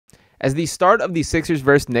As the start of the Sixers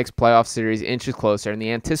vs. Knicks playoff series inches closer and the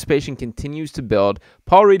anticipation continues to build,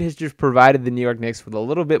 Paul Reed has just provided the New York Knicks with a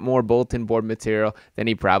little bit more bulletin board material than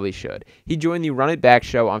he probably should. He joined the Run It Back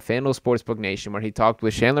show on FanDuel Sportsbook Nation, where he talked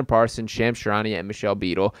with Chandler Parsons, Shams Charania, and Michelle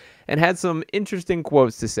Beadle, and had some interesting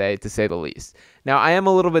quotes to say the least. Now, I am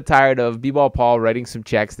a little bit tired of B-Ball Paul writing some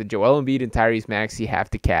checks that Joel Embiid and Tyrese Maxey have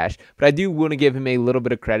to cash, but I do want to give him a little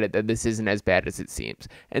bit of credit that this isn't as bad as it seems.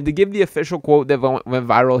 And to give the official quote that went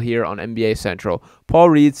viral here on NBA Central, Paul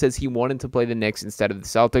Reed says he wanted to play the Knicks instead of the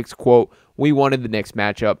Celtics. Quote, "We wanted the Knicks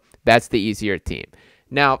matchup. That's the easier team."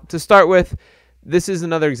 Now, to start with, this is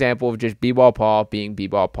another example of just B-Ball Paul being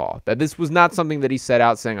B-Ball Paul. That this was not something that he set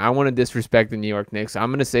out saying, I want to disrespect the New York Knicks. I'm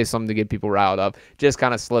going to say something to get people riled up. Just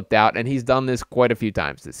kind of slipped out, and he's done this quite a few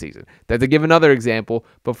times this season. That to give another example,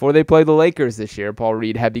 before they play the Lakers this year, Paul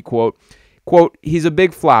Reed had the quote, "He's a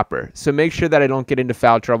big flopper, so make sure that I don't get into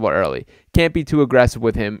foul trouble early. Can't be too aggressive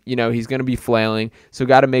with him. You know, he's going to be flailing, so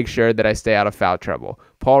got to make sure that I stay out of foul trouble."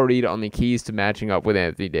 Paul Reed on the keys to matching up with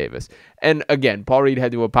Anthony Davis. And again, Paul Reed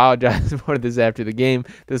had to apologize for this after the game.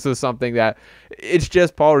 This was something that, it's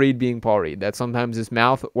just Paul Reed being Paul Reed, that sometimes his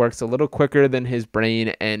mouth works a little quicker than his brain,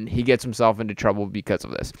 and he gets himself into trouble because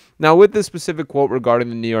of this. Now, with this specific quote regarding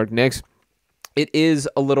the New York Knicks, it is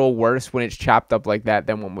a little worse when it's chopped up like that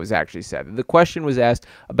than what was actually said. The question was asked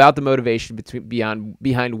about the motivation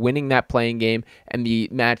behind winning that playing game and the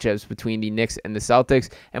matchups between the Knicks and the Celtics.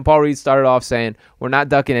 And Paul Reed started off saying, "We're not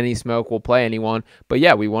ducking any smoke. We'll play anyone. But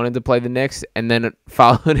yeah, we wanted to play the Knicks," and then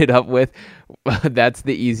followed it up with, "That's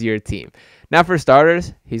the easier team." Now, for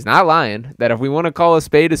starters, he's not lying that if we want to call a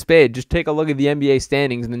spade, just take a look at the NBA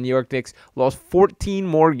standings, and the New York Knicks lost 14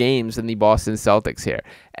 more games than the Boston Celtics here.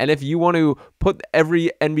 And if you want to put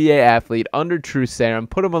every NBA athlete under truth serum,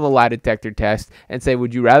 put them on the lie detector test, and say,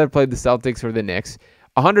 would you rather play the Celtics or the Knicks?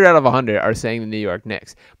 100 out of 100 are saying the New York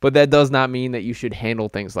Knicks. But that does not mean that you should handle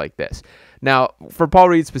things like this. Now, for Paul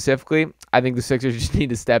Reed specifically, I think the Sixers just need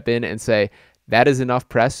to step in and say, that is enough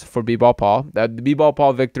press for B-Ball Paul. The B-Ball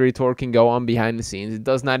Paul victory tour can go on behind the scenes. It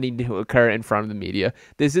does not need to occur in front of the media.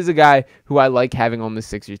 This is a guy who I like having on the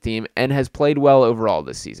Sixers team and has played well overall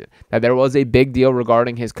this season. Now, there was a big deal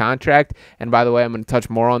regarding his contract, and by the way, I'm going to touch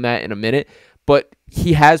more on that in a minute, but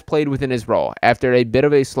he has played within his role. After a bit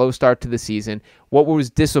of a slow start to the season, what was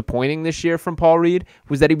disappointing this year from Paul Reed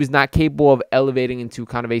was that he was not capable of elevating into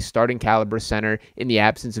kind of a starting caliber center in the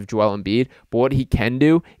absence of Joel Embiid. But what he can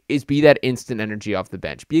do is be that instant energy off the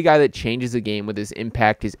bench. Be a guy that changes the game with his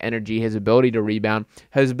impact, his energy, his ability to rebound,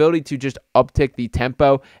 his ability to just uptick the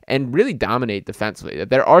tempo and really dominate defensively. That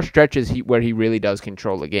there are stretches where he really does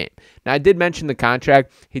control the game. Now, I did mention the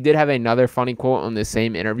contract. He did have another funny quote on the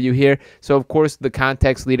same interview here. So, of course, the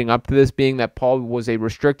context leading up to this being that Paul was a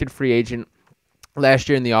restricted free agent last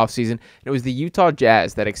year in the offseason. It was the Utah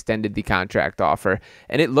Jazz that extended the contract offer,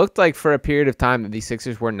 and it looked like for a period of time that the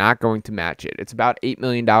Sixers were not going to match it. It's about $8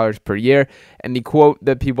 million per year, and the quote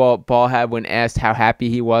that Paul had when asked how happy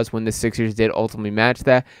he was when the Sixers did ultimately match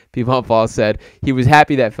that, Paul said he was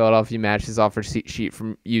happy that Philadelphia matched his offer sheet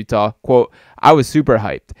from Utah. Quote, "I was super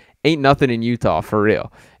hyped. Ain't nothing in Utah for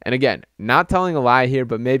real." And again, not telling a lie here,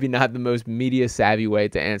 but maybe not the most media-savvy way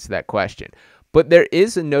to answer that question. But there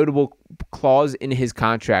is a notable clause in his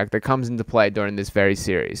contract that comes into play during this very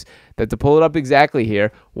series. That to pull it up exactly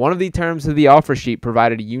here, one of the terms of the offer sheet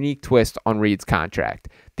provided a unique twist on Reed's contract.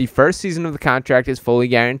 The first season of the contract is fully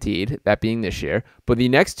guaranteed, that being this year, but the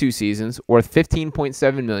next two seasons, worth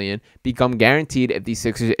 $15.7 million, become guaranteed if the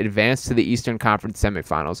Sixers advance to the Eastern Conference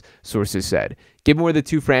semifinals, sources said. Given where the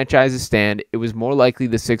two franchises stand, it was more likely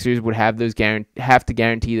the Sixers would have to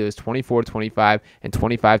guarantee those 24-25 and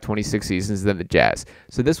 25-26 seasons than the Jazz.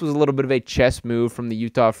 So this was a little bit of a chess move from the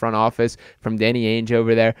Utah front office, from Danny Ainge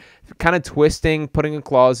over there, kind of twisting, putting a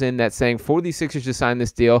clause in that saying for the Sixers to sign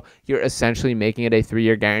this deal, you're essentially making it a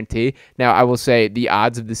 3-year guarantee. Now, I will say the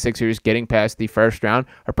odds of the Sixers getting past the first round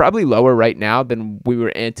are probably lower right now than we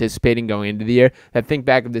were anticipating going into the year. I think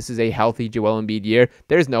back if this is a healthy Joel Embiid year,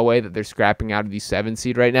 there's no way that they're scrapping out of the 7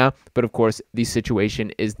 seed right now. But of course, the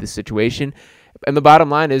situation is the situation. And the bottom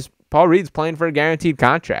line is Paul Reed's playing for a guaranteed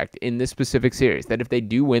contract in this specific series. That if they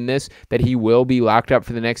do win this, that he will be locked up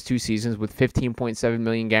for the next 2 seasons with $15.7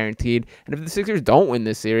 million guaranteed. And if the Sixers don't win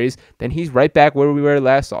this series, then he's right back where we were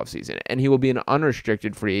last offseason, and he will be an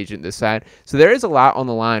unrestricted free agent this side. So there is a lot on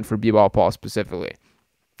the line for B-Ball Paul specifically.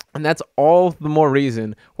 And that's all the more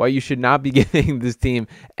reason why you should not be giving this team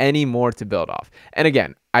any more to build off. And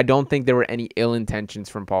again, I don't think there were any ill intentions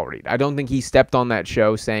from Paul Reed. I don't think he stepped on that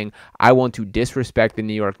show saying, I want to disrespect the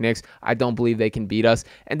New York Knicks. I don't believe they can beat us.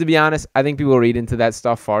 And to be honest, I think people read into that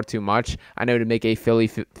stuff far too much. I know, to make a Philly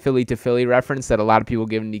to Philly reference, that a lot of people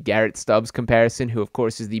give the Garrett Stubbs comparison, who of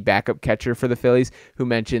course is the backup catcher for the Phillies, who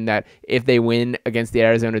mentioned that if they win against the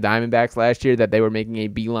Arizona Diamondbacks last year, that they were making a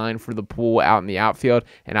beeline for the pool out in the outfield,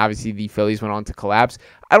 and obviously the Phillies went on to collapse.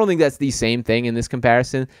 I don't think that's the same thing in this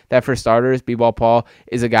comparison. That, for starters, B-Ball Paul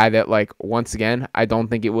is a guy that, like, once again, I don't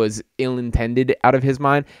think it was ill-intended out of his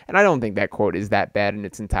mind, and I don't think that quote is that bad in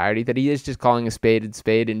its entirety, that he is just calling a spade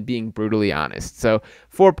and being brutally honest. So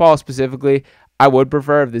for Paul specifically, I would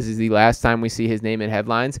prefer, if this is the last time we see his name in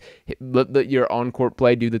headlines, let your on-court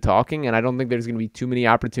play do the talking, and I don't think there's going to be too many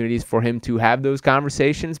opportunities for him to have those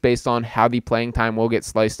conversations based on how the playing time will get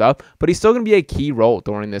sliced up, but he's still going to be a key role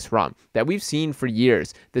during this run that we've seen for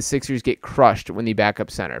years. The Sixers get crushed when the backup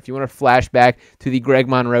center. If you want to flash back to the Greg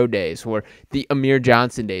Monroe days or the Amir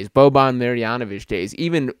Johnson days, Boban Marjanovic days,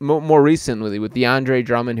 even more recently with DeAndre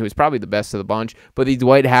Drummond, who is probably the best of the bunch, but the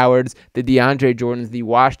Dwight Howards, the DeAndre Jordans, the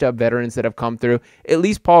washed-up veterans that have come through, at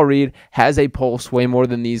least Paul Reed has a pulse way more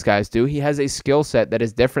than these guys do. He has a skill set that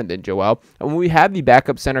is different than Joel. And when we have the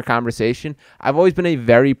backup center conversation, I've always been a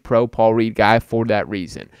very pro Paul Reed guy for that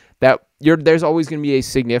reason. There's always going to be a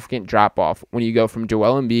significant drop-off when you go from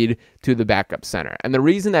Joel Embiid to the backup center. And the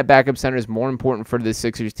reason that backup center is more important for the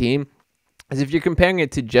Sixers team is if you're comparing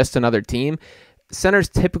it to just another team, centers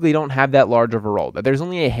typically don't have that large of a role. That there's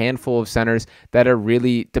only a handful of centers that are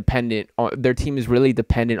really dependent on, their team is really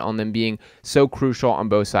dependent on them being so crucial on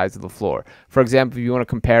both sides of the floor. For example, if you want to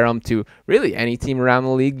compare them to really any team around the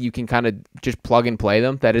league, you can kind of just plug and play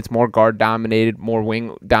them, that it's more guard dominated, more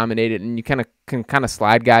wing dominated, and you can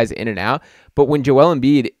slide guys in and out. But when Joel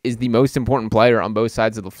Embiid is the most important player on both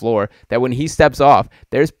sides of the floor, that when he steps off,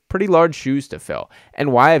 there's pretty large shoes to fill.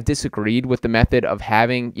 And why I've disagreed with the method of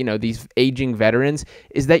having, these aging veterans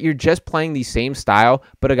is that you're just playing the same style,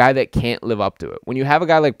 but a guy that can't live up to it. When you have a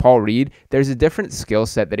guy like Paul Reed, there's a different skill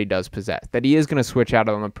set that he does possess, that he is going to switch out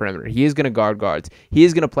on the perimeter. He is going to guard guards. He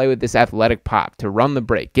is going to play with this athletic pop to run the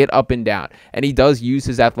break, get up and down. And he does use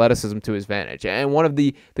his athleticism to his advantage. And one of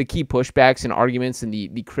the key pushbacks and arguments and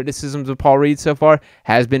the criticisms of Paul Reed so far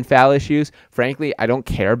has been foul issues. Frankly, I don't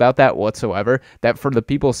care about that whatsoever. That for the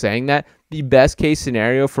people saying that, the best case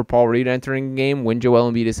scenario for Paul Reed entering a game when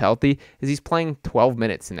Joel Embiid is healthy is he's playing 12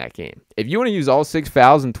 minutes in that game. If you want to use all 6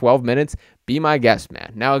 fouls in 12 minutes, be my guest,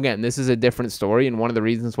 man. Now, again, this is a different story, and one of the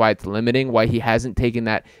reasons why it's limiting, why he hasn't taken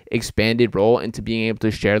that expanded role into being able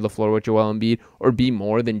to share the floor with Joel Embiid or be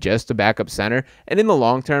more than just a backup center. And in the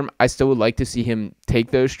long term, I still would like to see him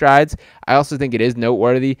take those strides. I also think it is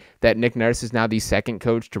noteworthy that Nick Nurse is now the second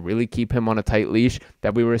coach to really keep him on a tight leash,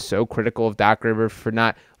 that we were so critical of Doc Rivers for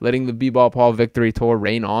not letting the B-Ball Paul victory tour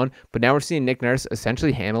reign on. But now we're seeing Nick Nurse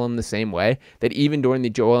essentially handle him the same way, that even during the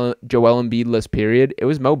Joel Embiid-less period, it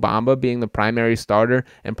was Mo Bamba being the primary starter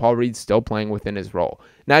and Paul Reed still playing within his role.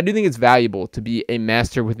 Now, I do think it's valuable to be a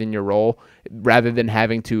master within your role rather than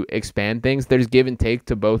having to expand things. There's give and take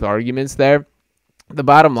to both arguments there. The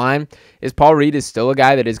bottom line is Paul Reed is still a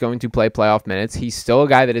guy that is going to play playoff minutes. He's still a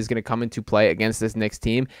guy that is going to come into play against this Knicks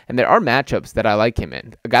team, and there are matchups that I like him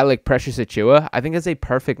in. A guy like Precious Achiuwa, I think, is a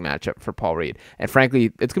perfect matchup for Paul Reed. And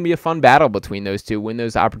frankly, it's going to be a fun battle between those two when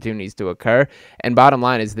those opportunities do occur. And bottom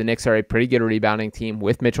line is the Knicks are a pretty good rebounding team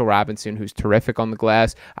with Mitchell Robinson, who's terrific on the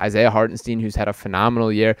glass, Isaiah Hartenstein, who's had a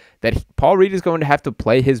phenomenal year, that Paul Reed is going to have to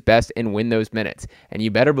play his best and win those minutes. And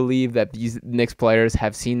you better believe that these Knicks players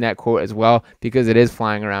have seen that quote as well, because it is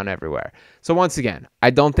flying around everywhere. So once again,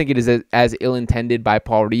 I don't think it is as ill-intended by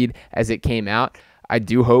Paul Reed as it came out. I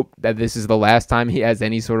do hope that this is the last time he has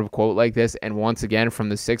any sort of quote like this. And once again, from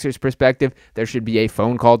the Sixers perspective, there should be a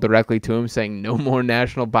phone call directly to him saying no more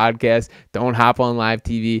national podcasts. Don't hop on live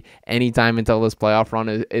TV anytime until this playoff run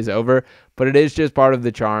is over. But it is just part of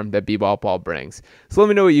the charm that B-Ball Paul brings. So let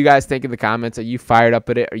me know what you guys think in the comments. Are you fired up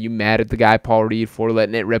at it? Are you mad at the guy Paul Reed for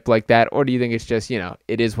letting it rip like that? Or do you think it's just,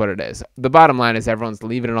 it is what it is? The bottom line is everyone's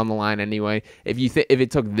leaving it on the line anyway. If it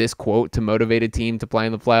took this quote to motivate a team to play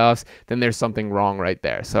in the playoffs, then there's something wrong right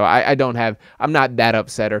there. So I'm not that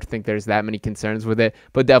upset or think there's that many concerns with it,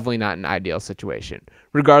 but definitely not an ideal situation.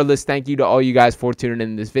 Regardless, thank you to all you guys for tuning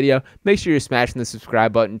in this video. Make sure you're smashing the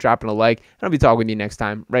subscribe button, dropping a like, and I'll be talking with you next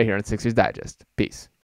time right here on Sixers Digest. Peace.